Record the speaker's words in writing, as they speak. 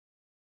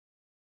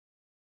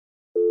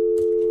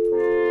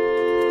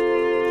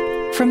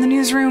From the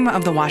newsroom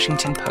of The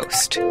Washington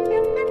Post.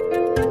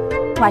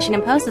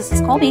 Washington Post, this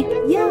is Colby.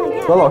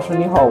何老师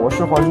你好，我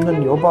是华盛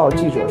顿邮报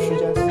记者施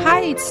佳。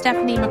 Hi, it's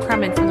Stephanie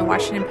McCrumman from The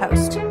Washington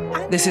Post.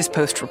 This is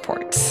Post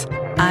Reports.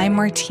 I'm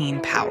Martine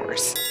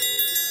Powers.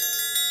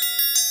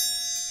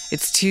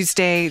 It's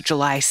Tuesday,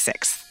 July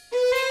 6th.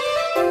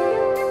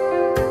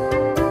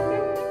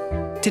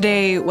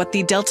 Today, what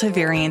the Delta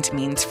variant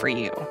means for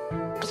you,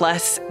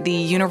 plus the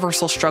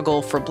universal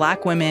struggle for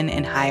Black women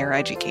in higher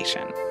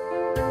education.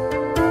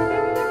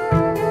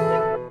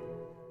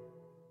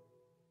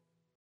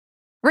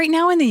 Right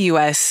now in the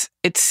U.S.,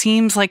 it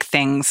seems like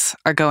things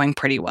are going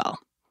pretty well.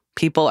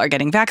 People are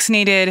getting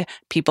vaccinated,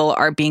 people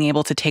are being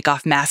able to take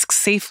off masks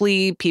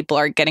safely, people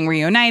are getting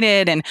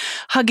reunited and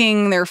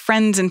hugging their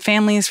friends and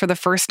families for the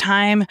first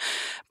time.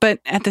 But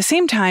at the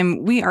same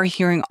time, we are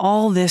hearing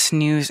all this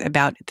news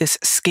about this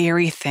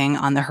scary thing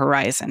on the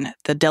horizon,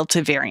 the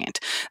Delta variant,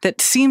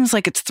 that seems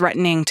like it's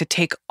threatening to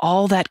take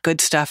all that good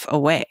stuff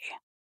away.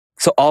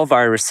 So all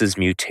viruses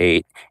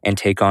mutate and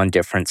take on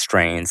different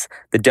strains.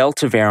 The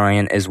Delta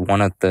variant is one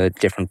of the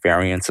different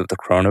variants of the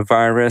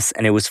coronavirus,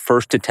 and it was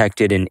first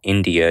detected in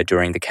India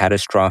during the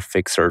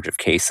catastrophic surge of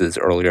cases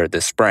earlier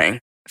this spring.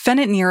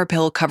 Fenit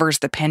Nirapil covers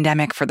the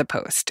pandemic for The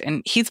Post,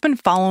 and he's been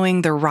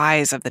following the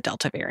rise of the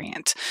Delta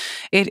variant.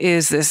 It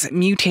is this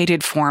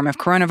mutated form of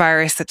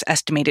coronavirus that's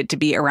estimated to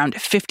be around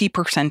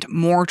 50%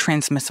 more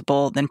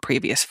transmissible than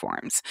previous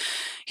forms.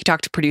 He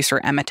talked to producer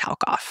Emma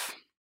Talkoff.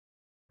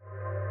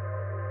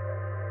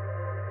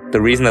 The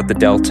reason that the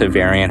Delta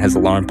variant has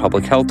alarmed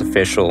public health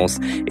officials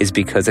is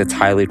because it's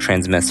highly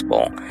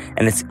transmissible,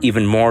 and it's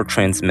even more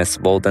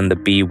transmissible than the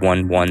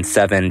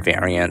B.1.1.7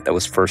 variant that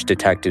was first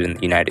detected in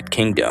the United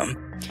Kingdom.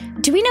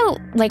 Do we know,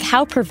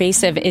 how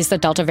pervasive is the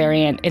Delta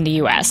variant in the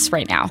U.S.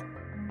 right now?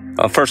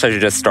 First, I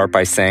should just start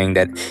by saying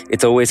that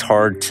it's always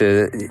hard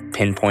to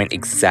pinpoint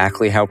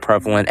exactly how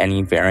prevalent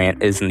any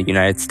variant is in the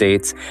United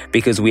States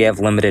because we have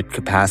limited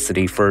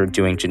capacity for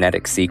doing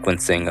genetic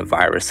sequencing of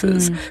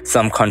viruses.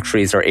 Some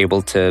countries are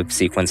able to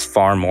sequence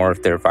far more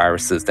of their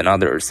viruses than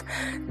others.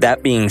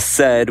 That being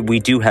said, we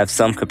do have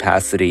some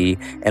capacity,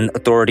 and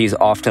authorities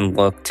often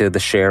look to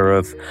the share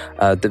of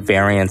the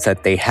variants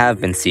that they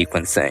have been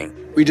sequencing.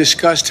 We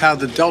discussed how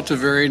the Delta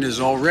variant is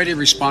already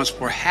responsible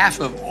for half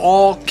of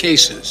all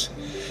cases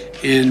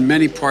in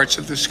many parts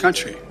of this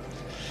country.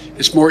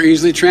 It's more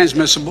easily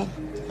transmissible,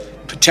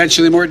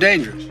 potentially more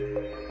dangerous.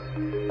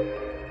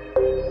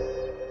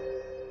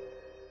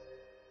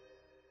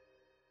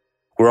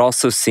 We're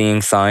also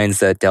seeing signs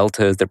that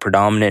Delta is the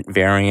predominant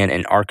variant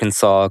in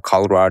Arkansas,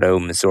 Colorado,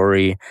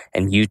 Missouri,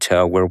 and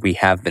Utah, where we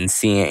have been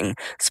seeing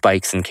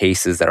spikes in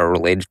cases that are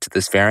related to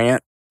this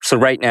variant. So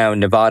right now,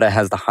 Nevada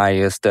has the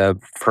highest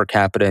per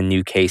capita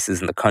new cases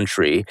in the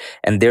country,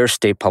 and their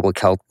state public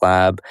health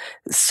lab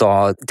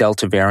saw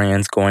Delta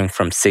variants going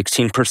from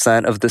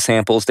 16% of the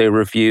samples they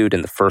reviewed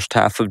in the first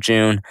half of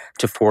June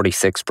to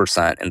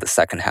 46% in the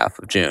second half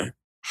of June.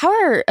 How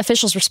are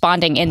officials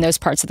responding in those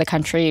parts of the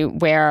country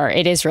where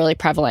it is really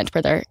prevalent,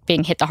 where they're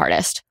being hit the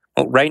hardest?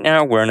 Well, right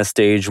now, we're in a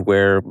stage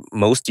where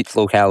most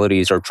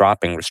localities are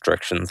dropping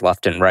restrictions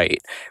left and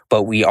right,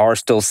 but we are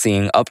still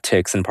seeing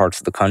upticks in parts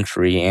of the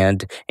country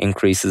and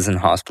increases in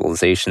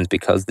hospitalizations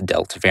because of the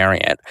Delta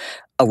variant.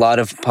 A lot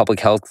of public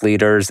health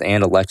leaders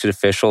and elected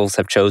officials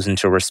have chosen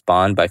to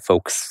respond by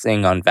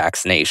focusing on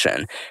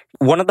vaccination.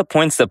 One of the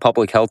points that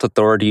public health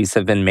authorities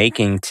have been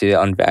making to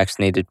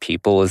unvaccinated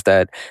people is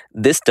that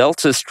this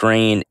Delta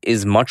strain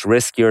is much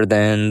riskier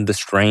than the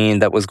strain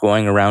that was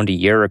going around a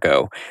year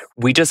ago.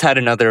 We just had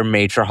another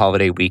major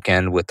holiday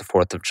weekend with the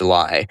 4th of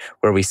July,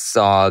 where we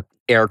saw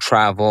air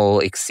travel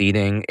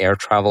exceeding air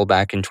travel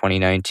back in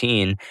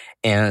 2019,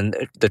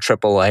 and the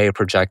AAA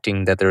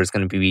projecting that there's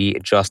going to be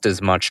just as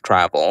much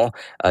travel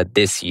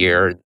this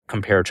year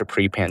compared to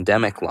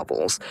pre-pandemic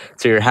levels.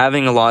 So you're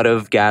having a lot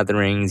of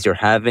gatherings, you're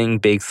having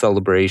big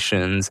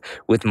celebrations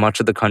with much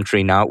of the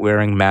country not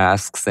wearing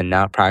masks and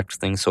not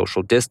practicing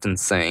social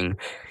distancing.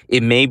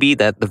 It may be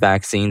that the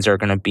vaccines are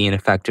going to be an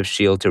effective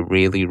shield to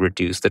really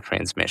reduce the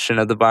transmission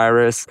of the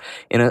virus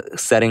in a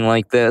setting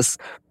like this.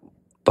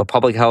 But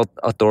public health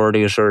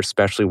authorities are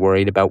especially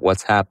worried about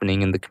what's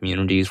happening in the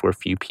communities where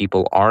few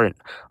people aren't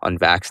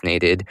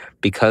unvaccinated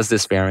because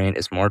this variant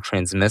is more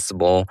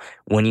transmissible.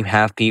 When you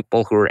have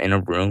people who are in a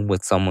room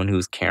with someone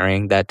who's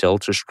carrying that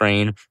Delta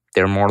strain,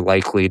 they're more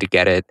likely to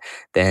get it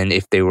than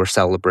if they were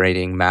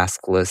celebrating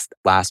maskless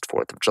last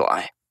 4th of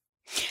July.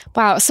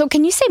 Wow. So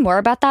can you say more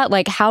about that?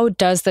 How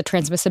does the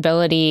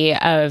transmissibility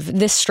of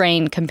this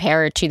strain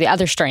compare to the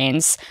other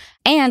strains?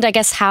 And I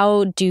guess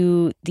how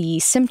do the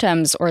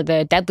symptoms or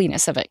the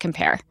deadliness of it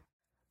compare?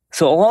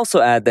 So I'll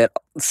also add that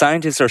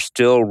scientists are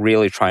still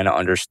really trying to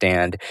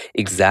understand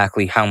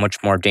exactly how much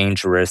more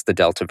dangerous the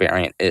Delta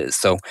variant is.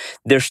 So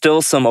there's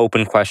still some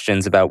open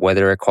questions about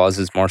whether it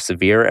causes more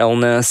severe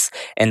illness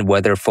and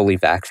whether fully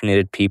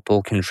vaccinated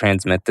people can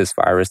transmit this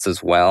virus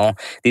as well.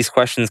 These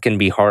questions can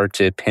be hard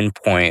to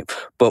pinpoint,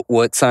 but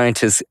what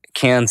scientists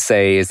can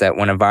say is that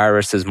when a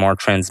virus is more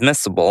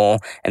transmissible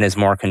and is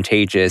more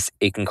contagious,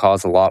 it can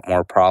cause a lot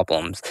more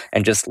problems.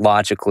 And just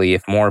logically,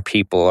 if more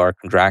people are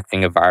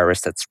contracting a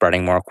virus that's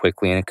spreading more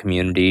quickly in a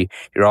community,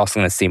 you're also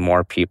going to see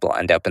more people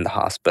end up in the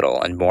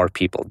hospital and more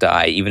people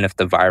die, even if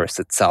the virus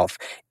itself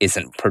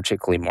isn't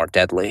particularly more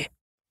deadly.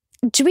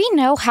 Do we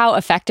know how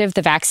effective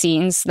the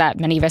vaccines that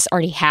many of us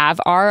already have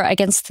are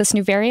against this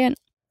new variant?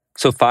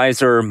 So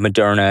Pfizer,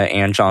 Moderna,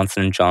 and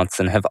Johnson &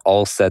 Johnson have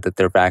all said that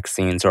their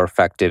vaccines are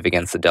effective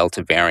against the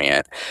Delta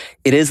variant.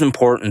 It is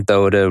important,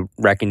 though, to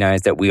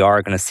recognize that we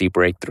are going to see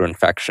breakthrough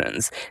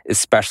infections,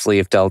 especially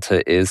if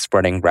Delta is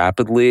spreading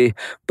rapidly.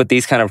 But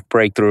these kind of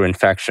breakthrough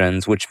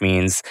infections, which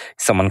means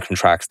someone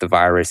contracts the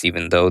virus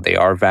even though they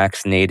are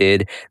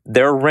vaccinated,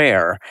 they're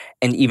rare.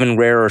 And even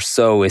rarer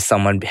so is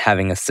someone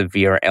having a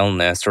severe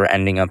illness or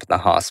ending up in the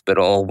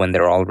hospital when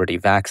they're already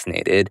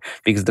vaccinated,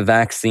 because the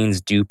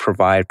vaccines do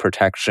provide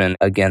protection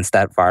against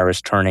that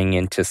virus turning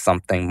into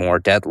something more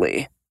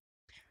deadly.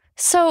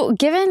 So,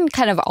 given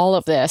kind of all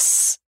of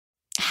this,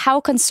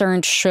 how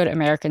concerned should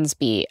Americans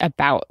be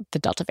about the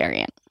Delta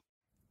variant?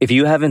 If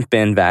you haven't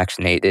been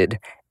vaccinated,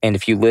 and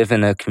if you live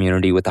in a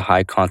community with a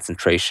high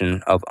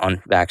concentration of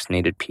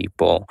unvaccinated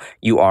people,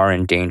 you are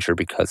in danger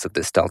because of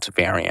this Delta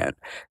variant.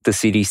 The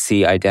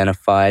CDC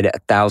identified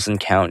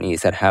 1,000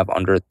 counties that have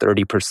under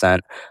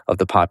 30% of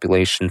the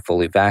population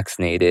fully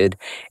vaccinated.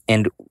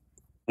 And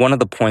one of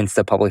the points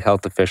that public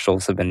health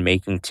officials have been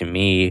making to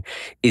me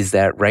is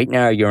that right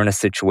now you're in a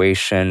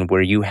situation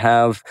where you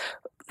have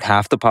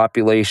half the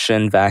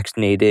population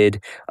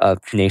vaccinated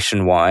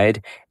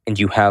nationwide, and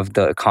you have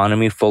the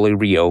economy fully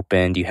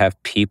reopened. You have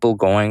people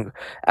going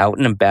out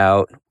and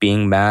about,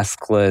 being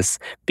maskless,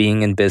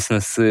 being in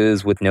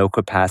businesses with no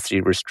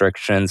capacity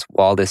restrictions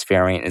while this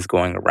variant is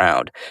going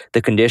around.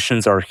 The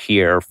conditions are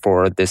here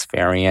for this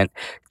variant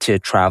to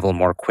travel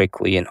more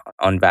quickly in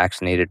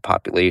unvaccinated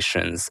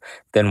populations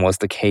than was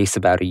the case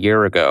about a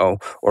year ago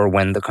or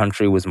when the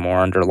country was more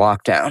under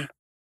lockdown.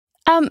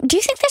 Do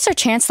you think there's a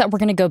chance that we're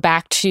going to go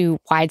back to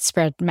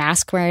widespread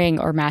mask wearing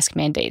or mask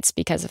mandates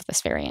because of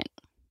this variant?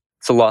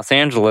 So Los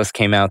Angeles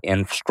came out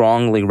and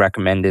strongly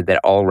recommended that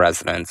all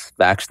residents,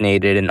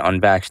 vaccinated and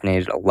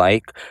unvaccinated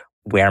alike,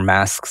 wear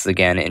masks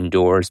again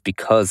indoors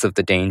because of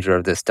the danger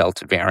of this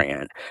Delta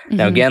variant. Mm-hmm.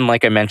 Now, again,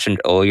 like I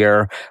mentioned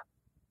earlier,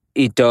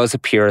 it does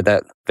appear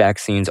that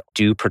vaccines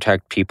do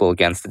protect people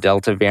against the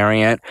Delta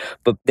variant,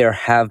 but there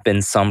have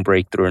been some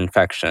breakthrough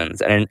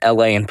infections. And in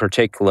LA in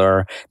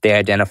particular, they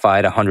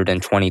identified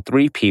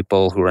 123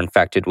 people who were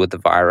infected with the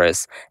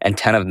virus, and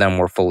 10 of them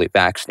were fully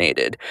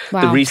vaccinated.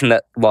 Wow. The reason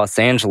that Los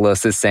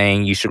Angeles is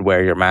saying you should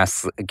wear your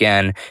masks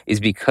again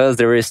is because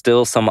there is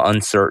still some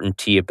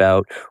uncertainty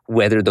about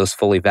whether those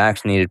fully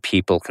vaccinated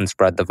people can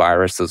spread the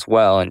virus as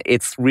well. And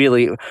it's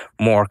really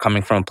more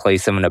coming from a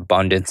place of an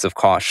abundance of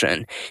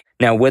caution.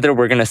 Now, whether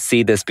we're going to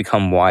see this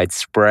become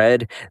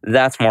widespread,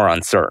 that's more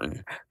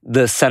uncertain.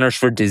 The Centers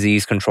for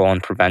Disease Control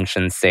and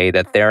Prevention say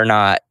that they're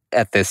not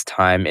at this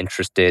time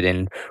interested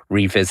in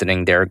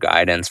revisiting their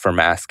guidance for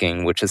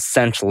masking, which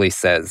essentially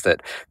says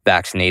that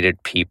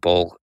vaccinated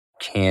people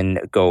can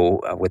go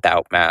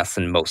without masks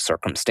in most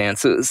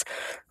circumstances.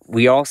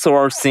 We also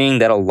are seeing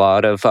that a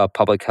lot of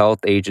public health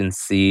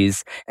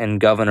agencies and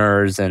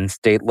governors and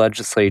state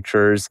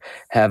legislatures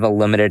have a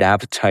limited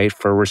appetite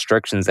for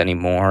restrictions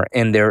anymore.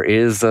 And there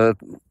is a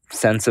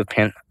sense of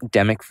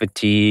pandemic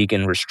fatigue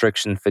and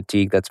restriction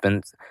fatigue that's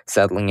been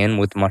settling in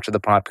with much of the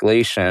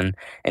population.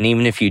 And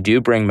even if you do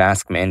bring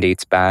mask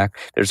mandates back,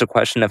 there's a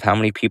question of how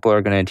many people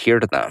are going to adhere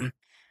to them.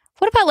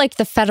 What about like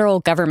the federal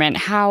government?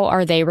 How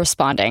are they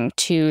responding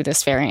to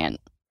this variant?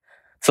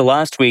 So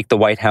last week, the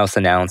White House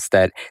announced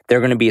that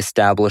they're going to be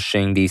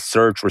establishing these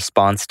surge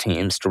response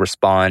teams to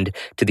respond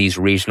to these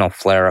regional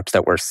flare-ups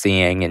that we're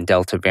seeing in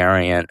Delta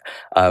variant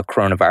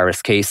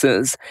coronavirus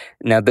cases.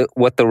 Now,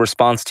 what the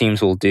response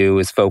teams will do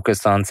is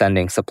focus on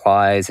sending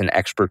supplies and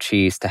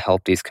expertise to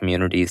help these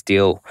communities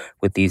deal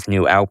with these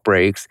new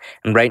outbreaks.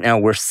 And right now,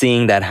 we're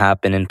seeing that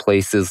happen in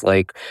places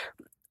like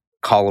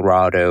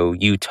Colorado,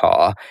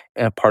 Utah,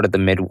 part of the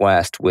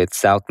Midwest with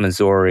South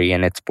Missouri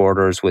and its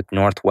borders with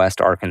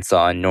Northwest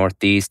Arkansas and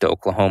Northeast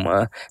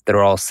Oklahoma that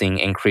are all seeing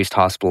increased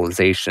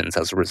hospitalizations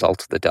as a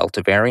result of the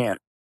Delta variant.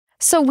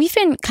 So we've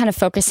been kind of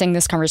focusing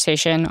this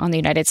conversation on the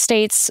United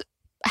States.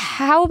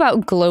 How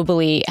about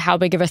globally? How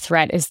big of a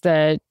threat is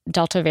the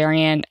Delta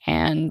variant,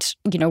 and,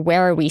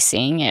 where are we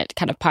seeing it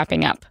kind of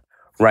popping up?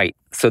 Right.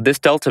 So this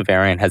Delta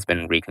variant has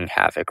been wreaking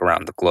havoc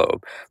around the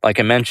globe. Like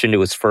I mentioned, it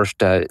was first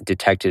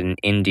detected in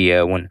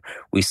India when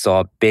we saw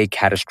a big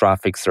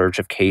catastrophic surge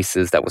of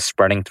cases that was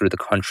spreading through the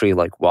country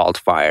like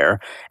wildfire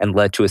and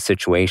led to a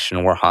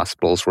situation where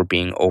hospitals were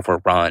being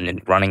overrun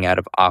and running out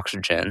of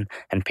oxygen,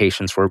 and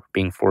patients were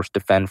being forced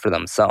to fend for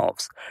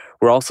themselves.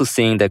 We're also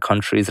seeing that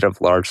countries that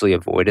have largely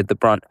avoided the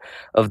brunt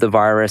of the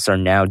virus are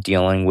now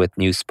dealing with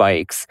new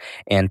spikes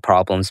and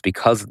problems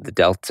because of the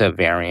Delta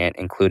variant,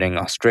 including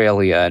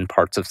Australia and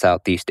parts of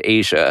Southeast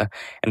Asia.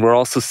 And we're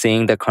also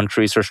seeing that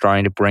countries are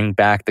starting to bring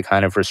back the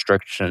kind of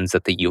restrictions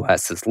that the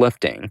U.S. is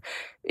lifting.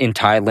 In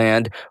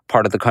Thailand,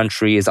 part of the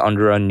country is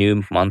under a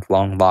new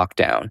month-long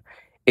lockdown.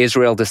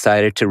 Israel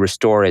decided to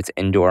restore its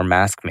indoor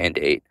mask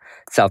mandate.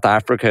 South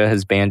Africa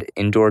has banned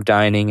indoor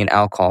dining and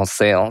alcohol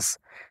sales.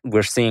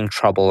 We're seeing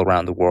trouble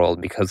around the world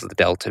because of the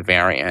Delta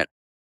variant.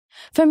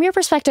 From your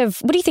perspective,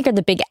 what do you think are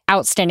the big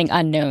outstanding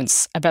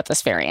unknowns about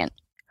this variant?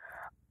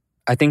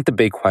 I think the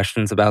big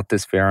questions about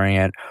this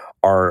variant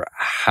are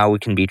how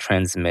it can be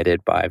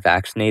transmitted by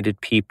vaccinated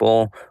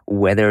people,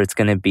 whether it's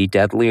going to be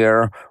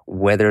deadlier,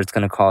 whether it's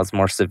going to cause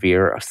more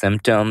severe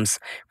symptoms.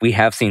 We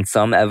have seen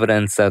some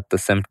evidence that the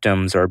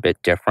symptoms are a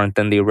bit different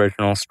than the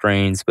original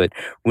strains, but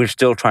we're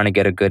still trying to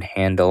get a good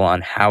handle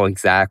on how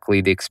exactly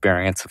the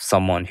experience of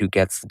someone who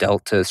gets the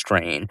Delta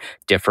strain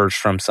differs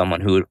from someone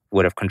who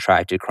would have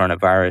contracted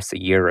coronavirus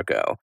a year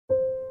ago.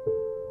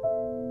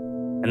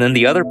 And then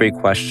the other big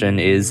question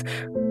is,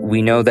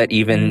 we know that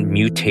even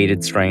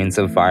mutated strains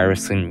of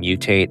virus can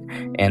mutate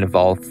and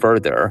evolve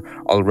further.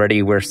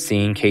 Already we're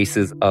seeing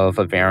cases of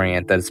a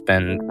variant that's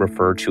been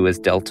referred to as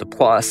Delta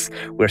Plus.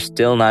 We're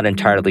still not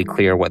entirely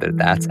clear whether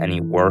that's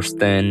any worse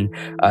than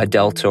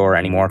Delta or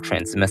any more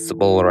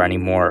transmissible or any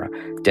more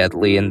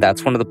deadly. And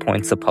that's one of the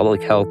points that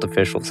public health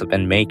officials have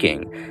been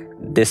making.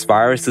 This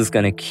virus is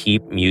going to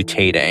keep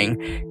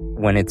mutating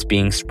when it's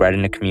being spread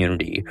in a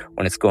community,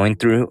 when it's going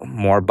through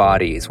more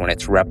bodies, when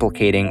it's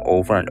replicating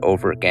over and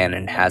over again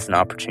and has an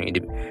opportunity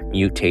to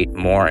mutate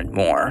more and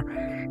more.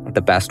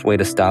 The best way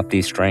to stop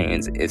these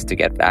strains is to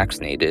get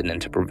vaccinated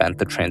and to prevent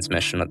the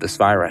transmission of this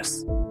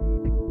virus.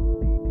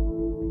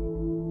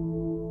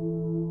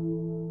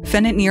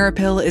 Fenit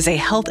Nirapil is a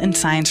health and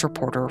science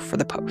reporter for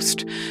The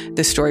Post.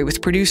 This story was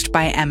produced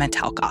by Emma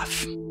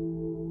Talkoff.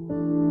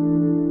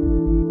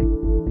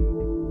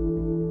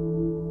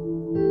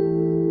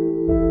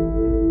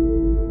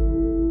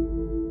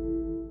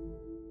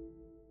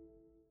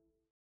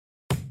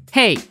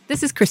 Hey,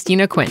 this is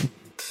Christina Quinn.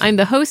 I'm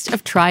the host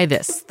of Try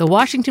This, the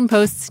Washington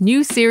Post's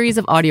new series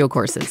of audio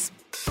courses.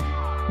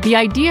 The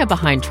idea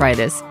behind Try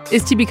This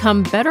is to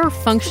become better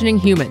functioning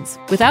humans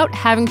without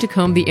having to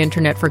comb the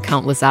internet for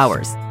countless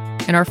hours.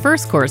 In our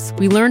first course,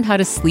 we learned how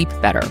to sleep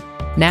better.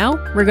 Now,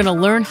 we're going to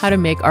learn how to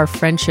make our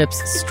friendships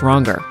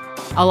stronger.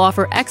 I'll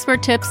offer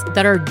expert tips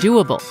that are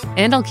doable,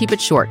 and I'll keep it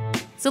short.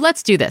 So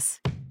let's do this.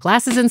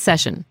 Class is in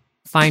session.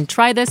 Find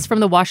Try This from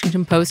the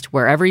Washington Post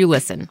wherever you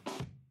listen.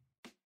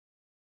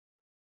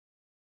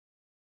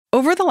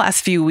 Over the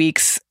last few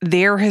weeks,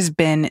 there has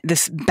been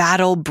this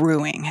battle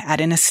brewing at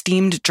an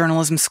esteemed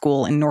journalism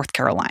school in North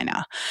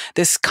Carolina.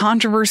 This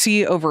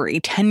controversy over a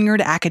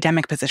tenured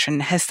academic position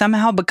has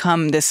somehow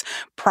become this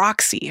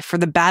proxy for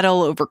the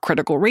battle over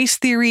critical race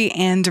theory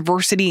and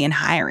diversity in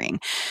hiring.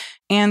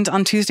 And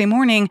on Tuesday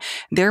morning,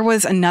 there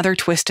was another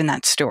twist in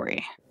that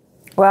story.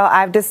 Well,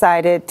 I've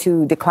decided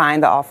to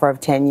decline the offer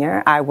of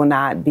tenure. I will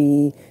not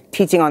be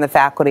teaching on the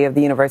faculty of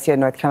the University of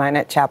North Carolina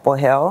at Chapel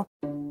Hill.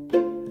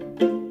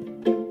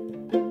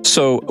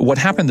 So what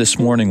happened this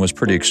morning was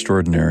pretty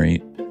extraordinary.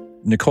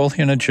 Nikole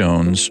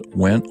Hannah-Jones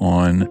went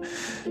on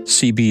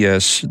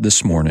CBS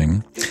this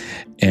morning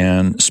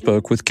and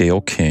spoke with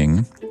Gayle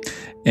King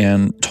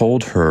and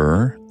told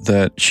her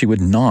that she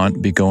would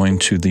not be going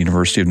to the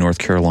University of North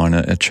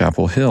Carolina at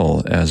Chapel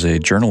Hill as a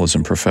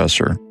journalism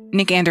professor.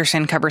 Nick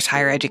Anderson covers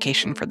higher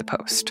education for The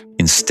Post.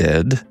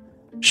 Instead,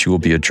 she will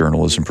be a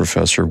journalism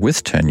professor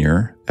with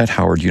tenure at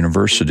Howard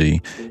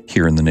University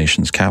here in the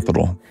nation's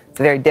capital. It's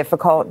a very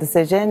difficult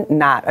decision,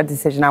 not a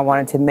decision I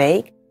wanted to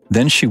make.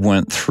 Then she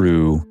went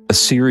through a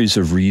series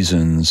of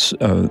reasons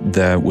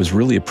that was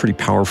really a pretty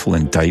powerful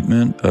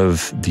indictment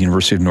of the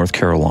University of North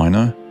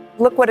Carolina.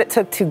 Look what it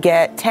took to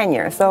get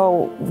tenure.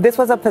 So this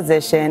was a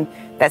position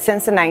that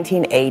since the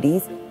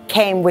 1980s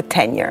came with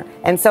tenure.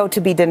 And so to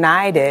be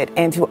denied it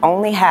and to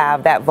only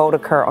have that vote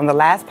occur on the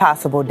last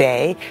possible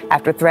day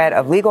after threat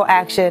of legal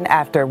action,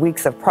 after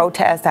weeks of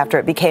protest, after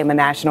it became a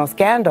national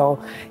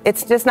scandal,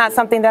 it's just not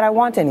something that I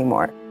want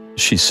anymore.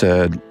 She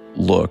said,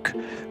 look,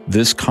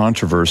 this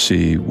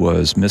controversy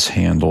was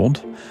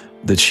mishandled,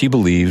 that she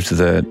believed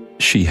that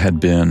she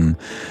had been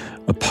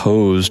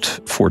opposed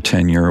for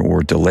tenure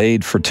or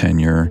delayed for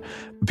tenure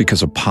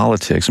because of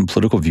politics and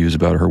political views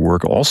about her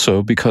work,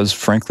 also because,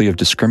 frankly, of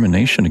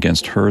discrimination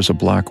against her as a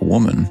Black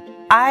woman.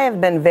 I have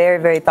been very,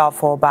 very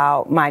thoughtful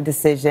about my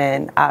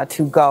decision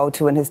to go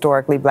to an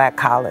historically Black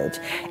college.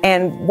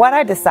 And what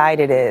I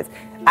decided is,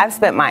 I've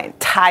spent my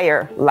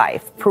entire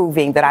life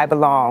proving that I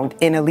belonged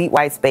in elite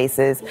white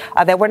spaces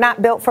that were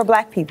not built for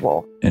Black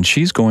people. And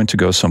she's going to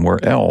go somewhere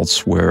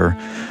else where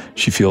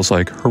she feels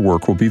like her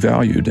work will be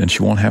valued and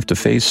she won't have to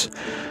face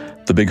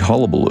the big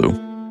hullabaloo.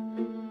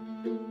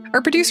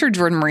 Our producer,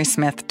 Jordan Marie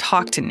Smith,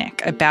 talked to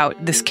Nick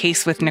about this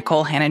case with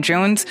Nikole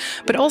Hannah-Jones,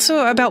 but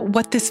also about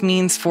what this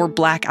means for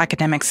Black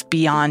academics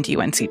beyond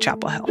UNC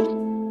Chapel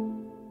Hill.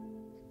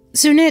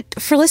 So, Nick,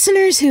 for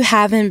listeners who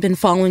haven't been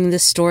following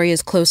this story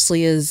as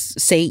closely as,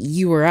 say,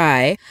 you or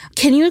I,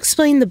 can you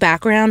explain the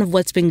background of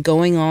what's been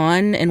going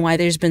on and why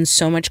there's been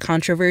so much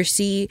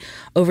controversy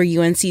over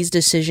UNC's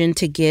decision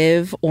to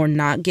give or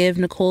not give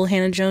Nikole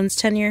Hannah-Jones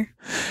tenure?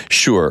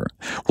 Sure.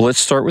 Well, let's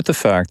start with the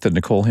fact that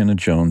Nikole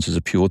Hannah-Jones is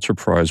a Pulitzer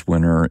Prize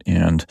winner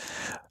and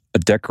a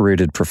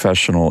decorated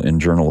professional in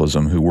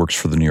journalism who works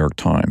for the New York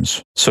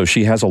Times. So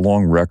she has a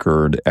long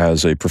record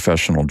as a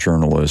professional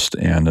journalist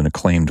and an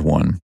acclaimed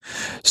one.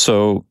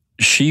 So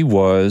she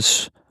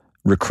was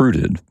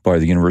recruited by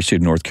the University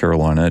of North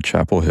Carolina at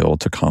Chapel Hill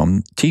to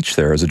come teach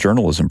there as a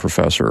journalism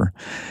professor.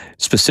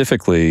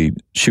 Specifically,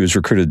 she was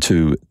recruited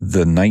to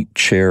the Knight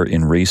Chair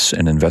in Race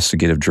and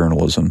Investigative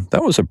Journalism.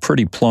 That was a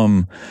pretty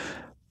plum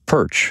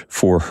perch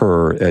for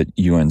her at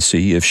UNC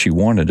if she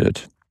wanted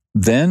it.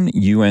 Then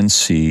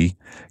UNC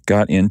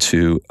got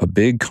into a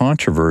big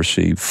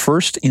controversy,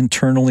 first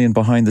internally and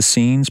behind the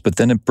scenes, but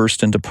then it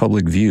burst into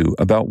public view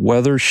about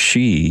whether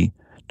she,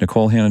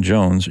 Nikole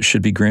Hannah-Jones,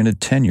 should be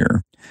granted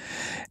tenure.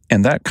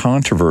 And that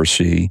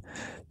controversy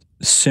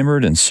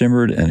simmered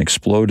and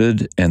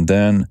exploded, and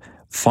then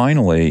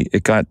finally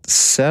it got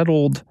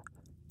settled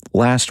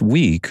last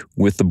week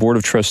with the Board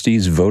of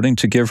Trustees voting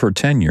to give her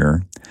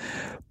tenure.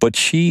 But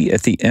she,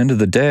 at the end of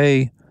the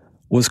day,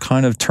 was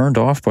kind of turned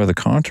off by the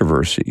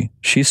controversy.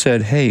 She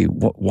said, hey,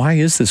 why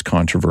is this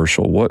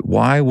controversial?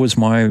 Why was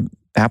my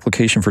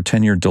application for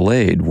tenure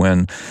delayed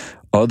when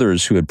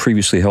others who had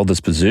previously held this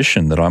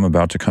position that I'm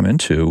about to come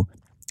into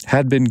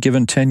had been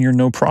given tenure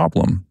no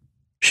problem?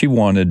 She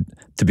wanted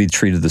to be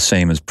treated the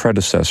same as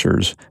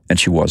predecessors, and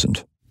she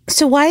wasn't.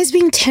 So why is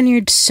being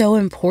tenured so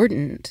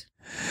important?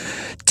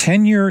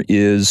 Tenure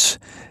is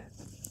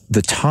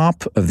the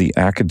top of the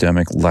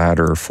academic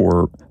ladder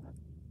for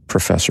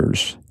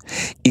professors.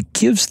 It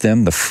gives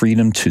them the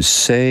freedom to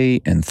say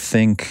and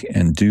think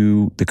and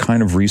do the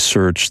kind of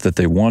research that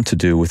they want to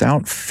do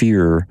without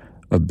fear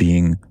of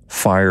being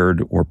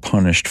fired or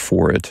punished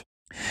for it.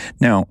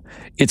 Now,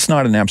 it's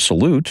not an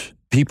absolute.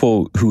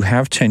 People who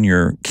have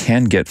tenure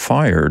can get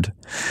fired,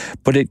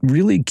 but it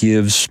really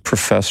gives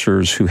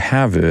professors who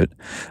have it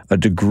a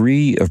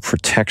degree of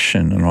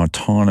protection and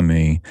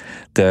autonomy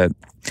that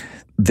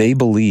they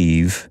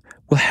believe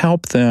will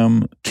help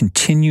them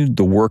continue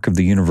the work of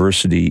the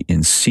university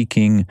in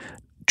seeking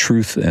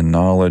truth and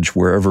knowledge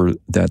wherever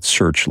that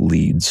search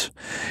leads.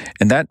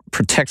 And that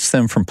protects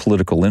them from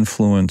political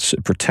influence.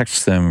 It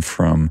protects them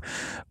from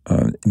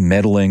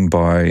meddling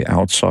by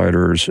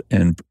outsiders.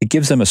 And it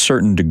gives them a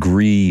certain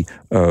degree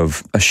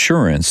of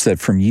assurance that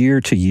from year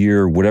to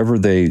year, whatever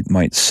they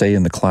might say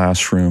in the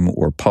classroom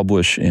or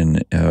publish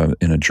in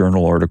a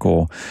journal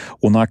article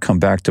will not come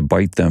back to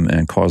bite them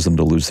and cause them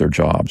to lose their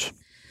jobs.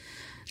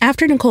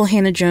 After Nikole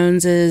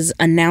Hannah-Jones's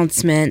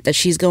announcement that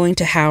she's going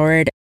to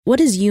Howard, what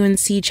has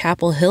UNC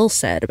Chapel Hill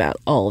said about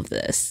all of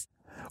this?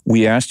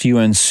 We asked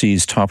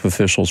UNC's top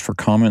officials for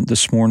comment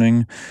this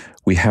morning.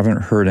 We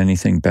haven't heard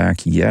anything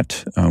back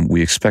yet.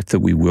 We expect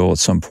that we will at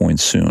some point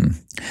soon.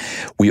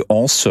 We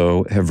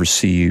also have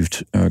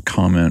received a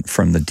comment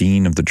from the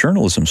dean of the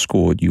journalism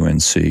school at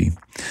UNC.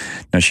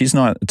 Now, she's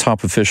not a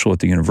top official at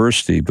the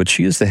university, but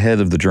she is the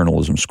head of the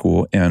journalism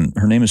school, and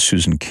her name is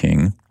Susan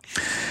King.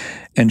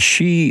 And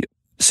she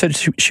said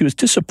she was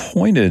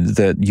disappointed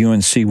that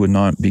UNC would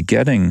not be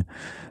getting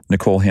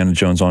Nikole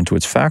Hannah-Jones onto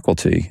its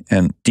faculty.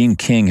 And Dean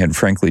King had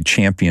frankly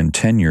championed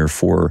tenure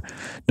for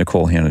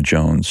Nikole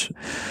Hannah-Jones.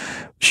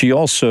 She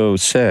also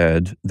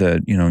said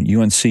that,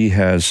 UNC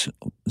has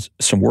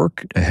some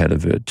work ahead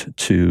of it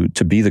to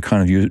be the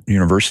kind of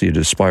university it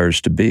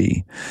aspires to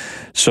be.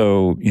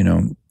 So,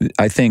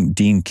 I think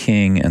Dean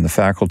King and the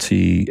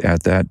faculty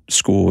at that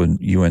school in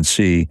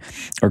UNC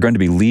are going to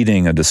be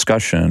leading a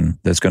discussion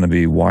that's going to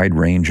be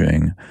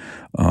wide-ranging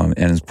and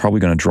is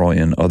probably going to draw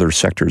in other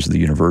sectors of the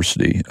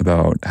university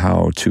about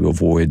how to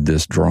avoid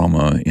this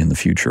drama in the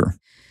future.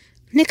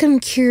 Nick,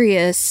 I'm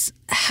curious,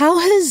 how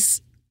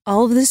has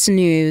all of this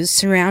news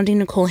surrounding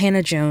Nikole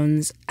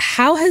Hannah-Jones,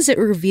 how has it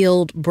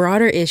revealed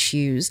broader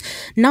issues,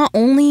 not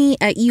only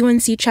at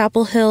UNC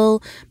Chapel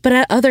Hill, but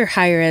at other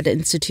higher ed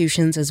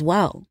institutions as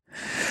well?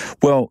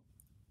 Well,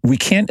 we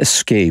can't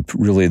escape,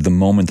 really, the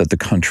moment that the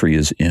country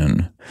is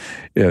in.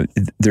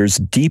 There's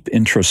deep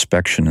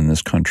introspection in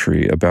this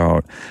country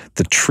about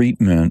the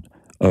treatment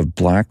of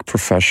Black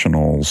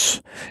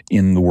professionals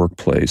in the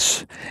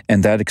workplace,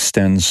 and that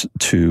extends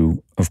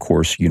to, of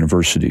course,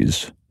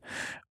 universities.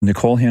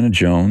 Nikole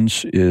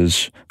Hannah-Jones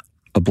is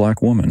a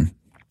Black woman,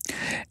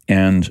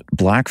 and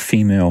Black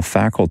female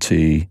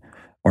faculty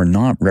are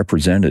not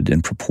represented in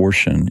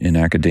proportion in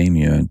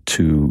academia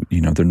to,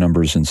 their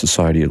numbers in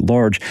society at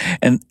large.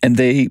 And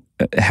they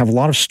have a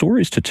lot of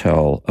stories to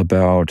tell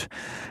about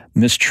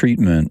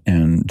mistreatment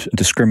and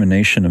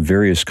discrimination of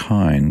various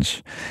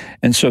kinds.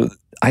 And so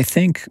I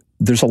think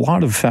there's a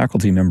lot of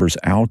faculty members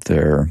out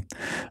there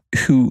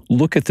who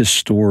look at this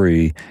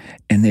story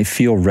and they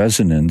feel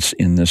resonance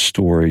in this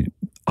story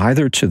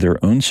either to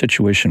their own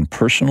situation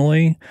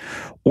personally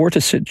or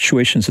to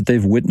situations that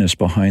they've witnessed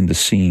behind the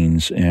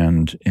scenes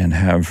and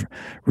have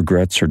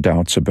regrets or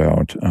doubts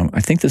about.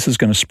 I think this is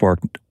going to spark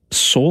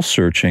soul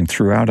searching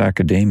throughout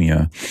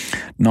academia,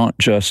 not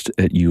just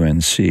at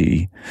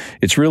UNC.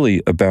 It's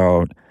really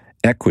about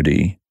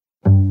equity.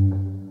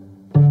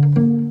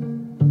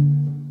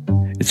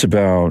 It's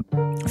about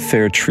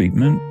fair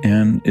treatment,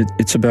 and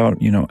it's about,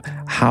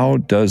 how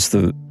does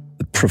the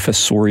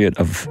professoriate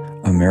of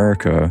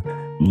America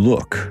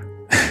look,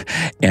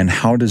 and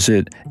how does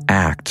it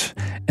act,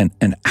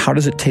 and how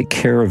does it take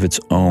care of its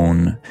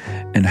own,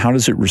 and how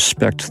does it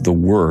respect the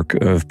work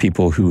of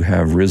people who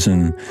have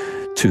risen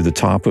to the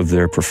top of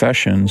their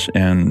professions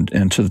and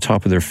to the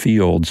top of their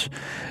fields,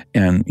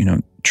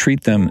 and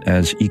treat them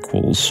as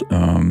equals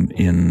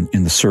in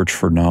the search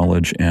for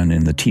knowledge and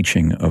in the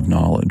teaching of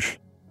knowledge.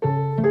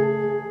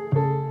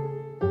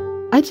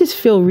 I just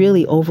feel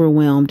really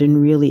overwhelmed and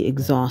really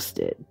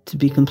exhausted, to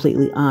be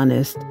completely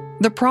honest.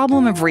 The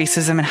problem of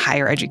racism in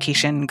higher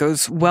education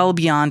goes well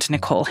beyond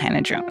Nikole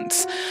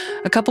Hannah-Jones.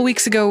 A couple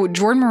weeks ago,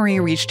 Jordan Marie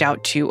reached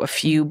out to a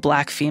few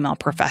Black female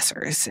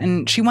professors,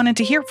 and she wanted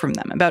to hear from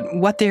them about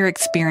what their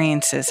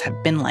experiences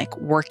have been like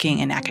working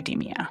in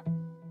academia.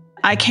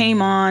 I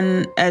came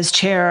on as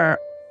chair,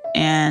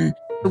 and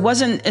it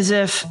wasn't as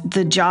if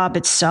the job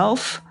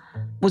itself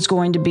was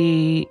going to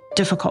be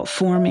difficult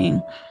for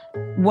me.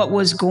 What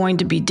was going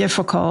to be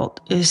difficult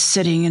is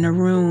sitting in a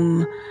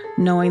room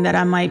knowing that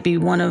I might be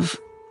one of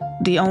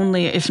the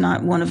only, if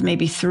not one of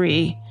maybe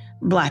 3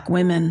 Black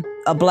women.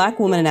 A Black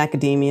woman in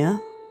academia,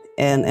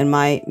 and in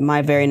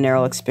my very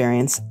narrow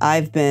experience,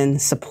 I've been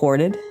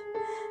supported.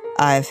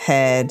 I've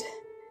had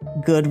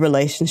good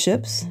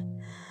relationships.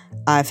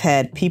 I've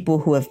had people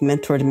who have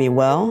mentored me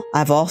well.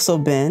 I've also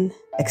been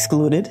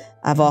excluded.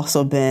 I've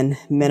also been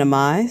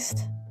minimized.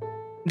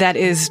 That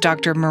is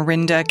Dr.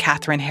 Marinda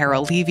Catherine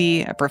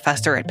Harrell-Levy, a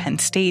professor at Penn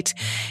State,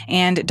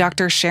 and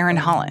Dr. Sharon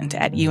Holland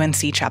at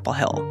UNC Chapel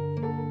Hill.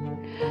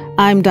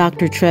 I'm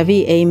Dr.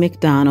 Trevi A.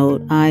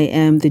 McDonald. I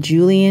am the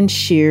Julian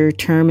Scheer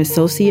Term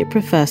Associate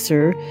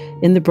Professor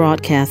in the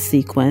broadcast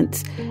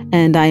sequence,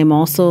 and I am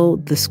also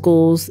the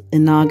school's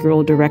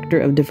inaugural Director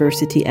of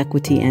Diversity,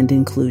 Equity, and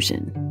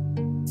Inclusion.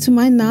 To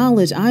my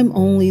knowledge, I'm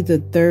only the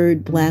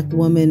 3rd Black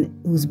woman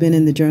who's been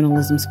in the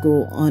journalism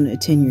school on a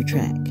tenure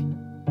track.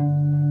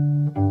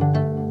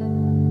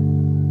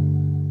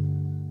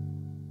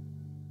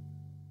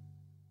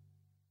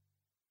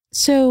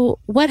 So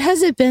what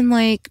has it been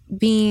like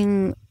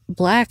being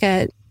Black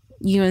at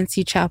UNC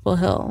Chapel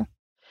Hill?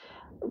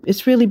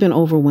 It's really been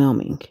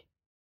overwhelming.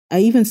 I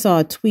even saw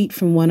a tweet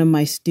from one of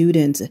my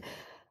students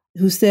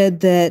who said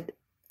that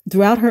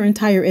throughout her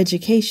entire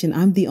education,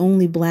 I'm the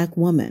only Black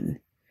woman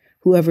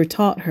who ever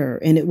taught her,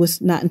 and it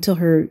was not until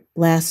her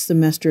last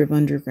semester of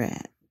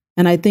undergrad.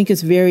 And I think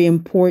it's very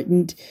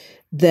important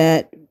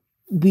that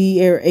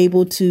we are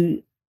able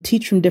to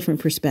teach from different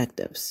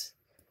perspectives.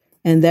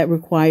 And that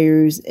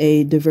requires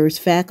a diverse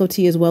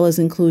faculty as well as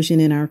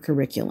inclusion in our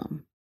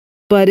curriculum.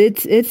 But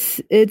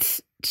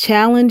it's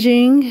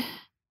challenging.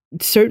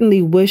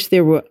 Certainly wish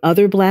there were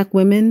other Black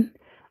women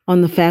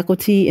on the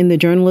faculty in the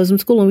journalism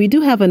school. And we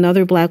do have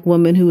another Black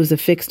woman who is a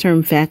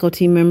fixed-term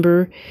faculty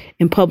member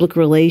in public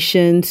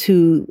relations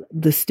who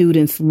the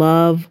students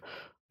love.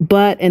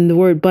 But, and the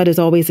word but is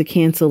always a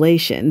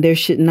cancellation, there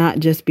should not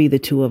just be the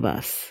 2 of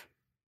us,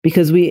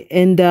 because we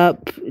end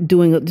up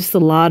doing just a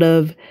lot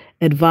of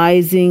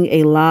advising,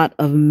 a lot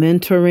of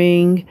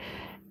mentoring,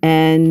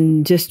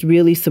 and just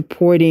really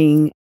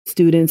supporting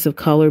students of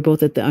color,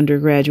 both at the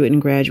undergraduate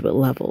and graduate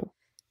level.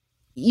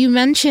 You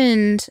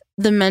mentioned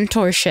the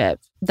mentorship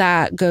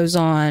that goes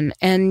on,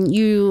 and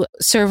you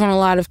serve on a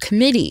lot of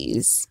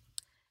committees.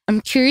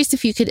 I'm curious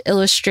if you could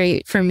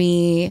illustrate for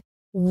me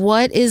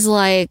what is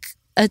like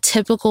a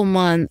typical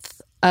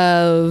month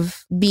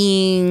of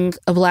being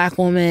a Black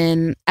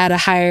woman at a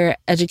higher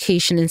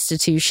education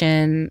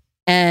institution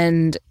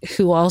and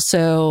who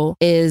also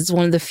is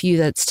one of the few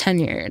that's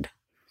tenured.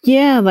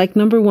 Yeah, like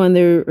number one,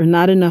 there are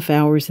not enough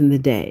hours in the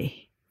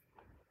day.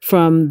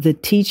 From the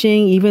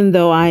teaching, even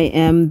though I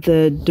am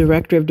the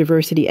Director of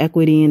Diversity,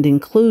 Equity, and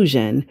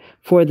Inclusion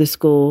for the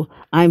school,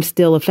 I'm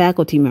still a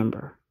faculty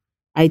member.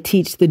 I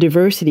teach the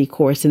diversity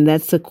course, and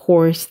that's a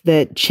course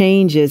that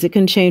changes. It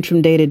can change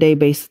from day to day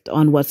based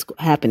on what's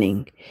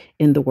happening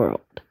in the world.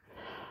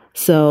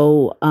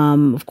 So,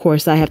 of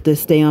course, I have to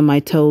stay on my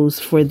toes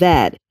for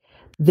that.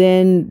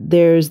 Then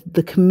there's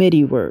the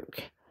committee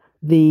work,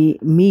 the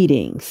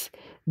meetings,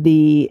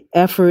 the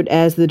effort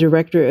as the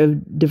Director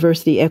of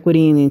Diversity,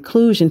 Equity, and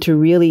Inclusion to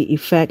really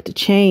effect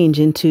change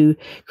and to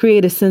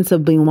create a sense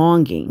of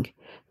belonging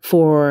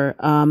for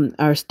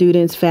our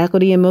students,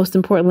 faculty, and most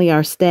importantly,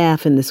 our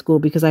staff in the school,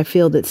 because I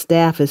feel that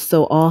staff is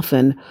so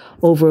often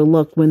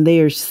overlooked when they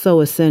are so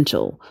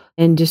essential,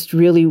 and just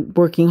really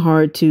working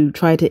hard to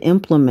try to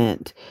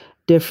implement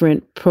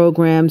different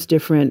programs,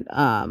 different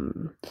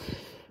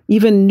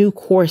even new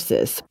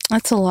courses.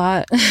 That's a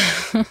lot.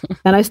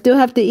 And I still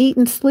have to eat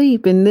and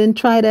sleep and then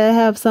try to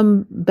have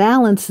some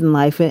balance in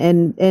life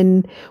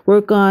and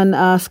work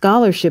on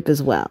scholarship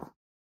as well.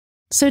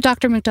 So,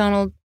 Dr.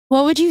 McDonald,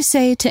 what would you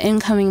say to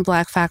incoming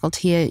Black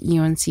faculty at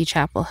UNC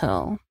Chapel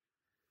Hill?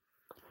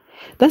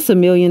 That's $1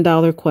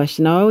 million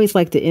question. I always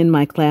like to end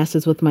my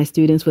classes with my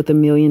students with $1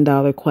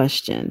 million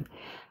question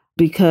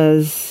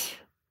because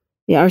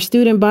our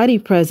student body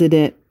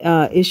president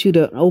issued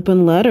an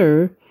open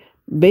letter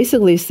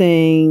basically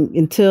saying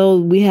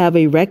until we have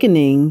a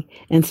reckoning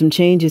and some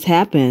changes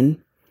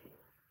happen,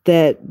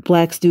 that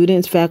Black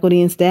students,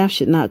 faculty, and staff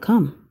should not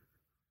come.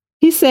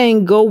 He's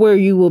saying go where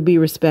you will be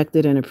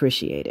respected and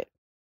appreciated.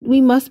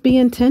 We must be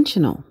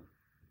intentional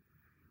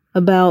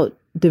about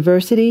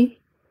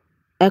diversity,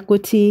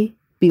 equity,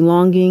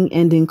 belonging,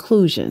 and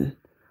inclusion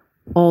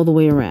all the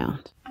way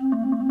around.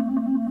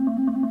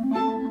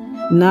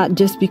 Not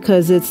just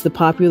because it's the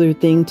popular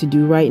thing to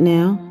do right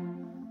now,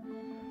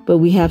 but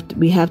we have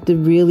to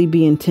really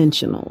be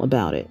intentional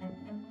about it.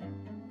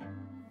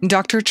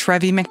 Dr.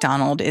 Trevi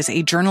McDonald is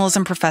a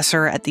journalism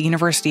professor at the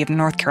University of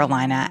North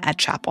Carolina at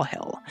Chapel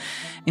Hill.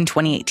 In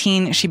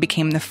 2018, she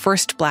became the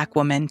first Black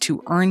woman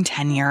to earn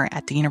tenure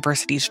at the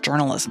university's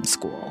journalism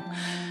school.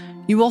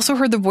 You also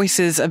heard the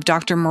voices of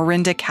Dr.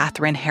 Marinda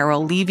Catherine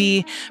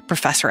Harrell-Levy,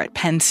 professor at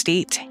Penn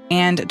State,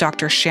 and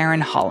Dr.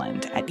 Sharon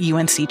Holland at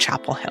UNC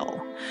Chapel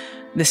Hill.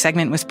 The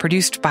segment was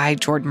produced by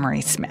Jordan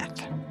Murray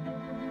Smith.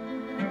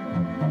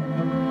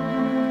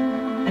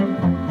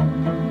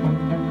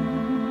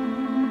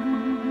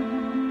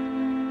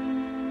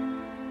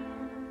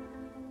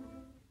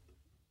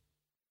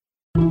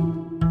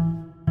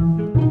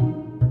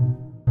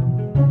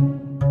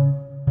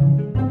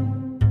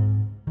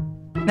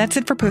 That's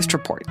it for Post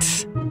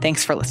Reports.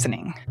 Thanks for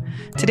listening.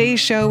 Today's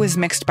show is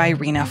mixed by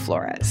Rena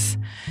Flores.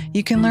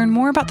 You can learn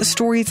more about the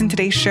stories in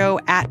today's show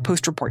at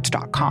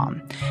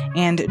postreports.com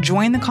and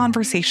join the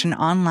conversation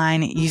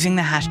online using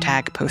the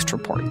hashtag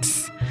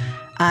postreports.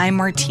 I'm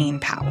Martine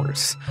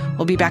Powers.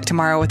 We'll be back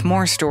tomorrow with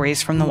more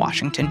stories from the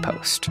Washington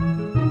Post.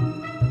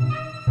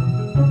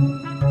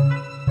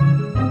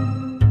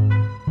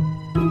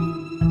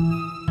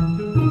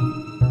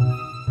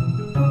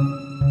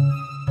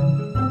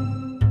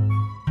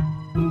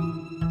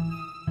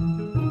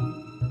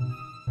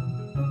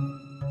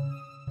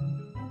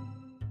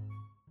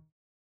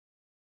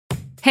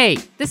 Hey,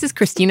 this is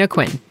Christina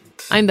Quinn.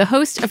 I'm the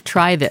host of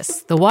Try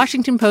This, the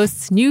Washington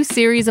Post's new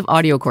series of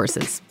audio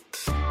courses.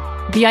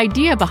 The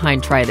idea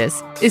behind Try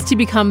This is to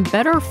become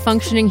better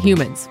functioning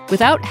humans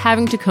without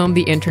having to comb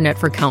the internet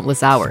for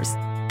countless hours.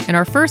 In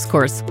our first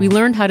course, we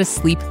learned how to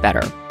sleep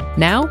better.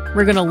 Now,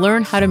 we're going to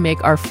learn how to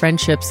make our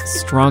friendships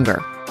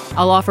stronger.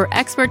 I'll offer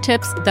expert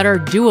tips that are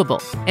doable,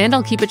 and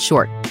I'll keep it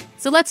short.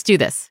 So let's do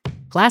this.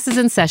 Class is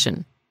in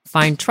session.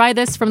 Find Try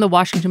This from the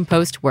Washington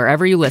Post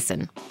wherever you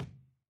listen.